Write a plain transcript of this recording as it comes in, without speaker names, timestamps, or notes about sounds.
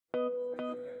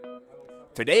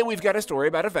Today we've got a story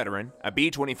about a veteran, a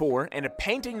B-24, and a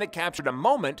painting that captured a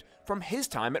moment from his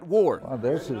time at war. Well,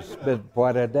 this has been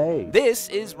quite a day. This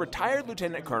is retired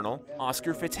Lieutenant Colonel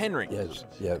Oscar Fitzhenry.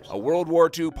 Yes. A World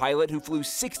War II pilot who flew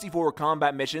 64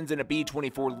 combat missions in a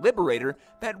B-24 Liberator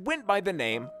that went by the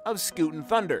name of Scootin'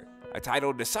 Thunder, a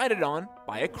title decided on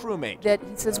by a crewmate. That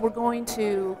he says, we're going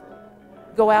to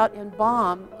go out and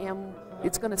bomb, and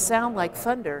it's going to sound like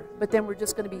thunder, but then we're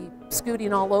just going to be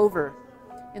scooting all over.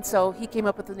 And so he came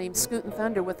up with the name Scootin'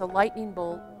 Thunder with a lightning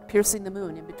bolt piercing the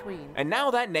moon in between. And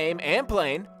now that name and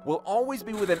plane will always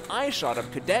be within eyeshot of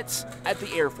cadets at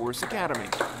the Air Force Academy.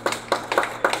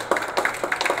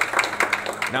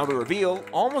 Now the reveal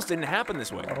almost didn't happen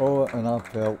this way. Oh, and I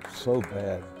felt so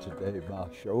bad today. My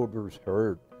shoulders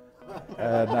hurt.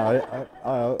 And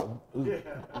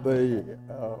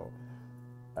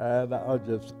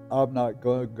I'm not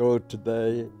going to go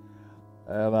today.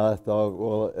 And I thought,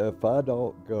 well, if I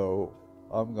don't go,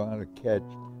 I'm going to catch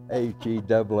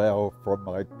HELL from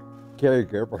my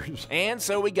caregivers. And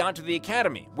so we got to the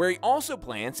academy, where he also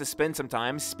plans to spend some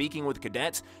time speaking with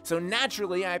cadets, so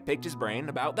naturally I picked his brain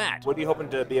about that. What are you hoping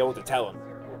to be able to tell him?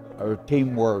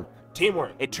 Teamwork.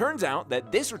 Teamwork. It turns out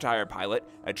that this retired pilot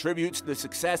attributes the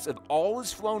success of all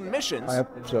his flown missions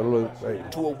Absolutely.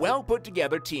 to a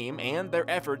well-put-together team and their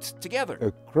efforts together.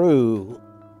 The crew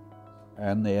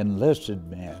and the enlisted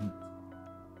men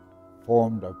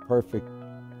formed a perfect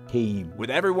team.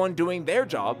 With everyone doing their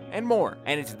job and more.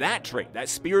 And it's that trait, that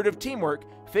spirit of teamwork,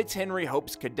 Fitzhenry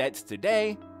hopes cadets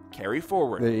today carry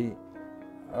forward. The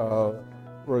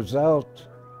result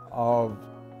of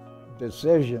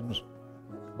decisions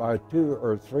by 2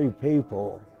 or 3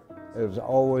 people is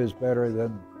always better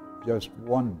than just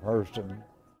one person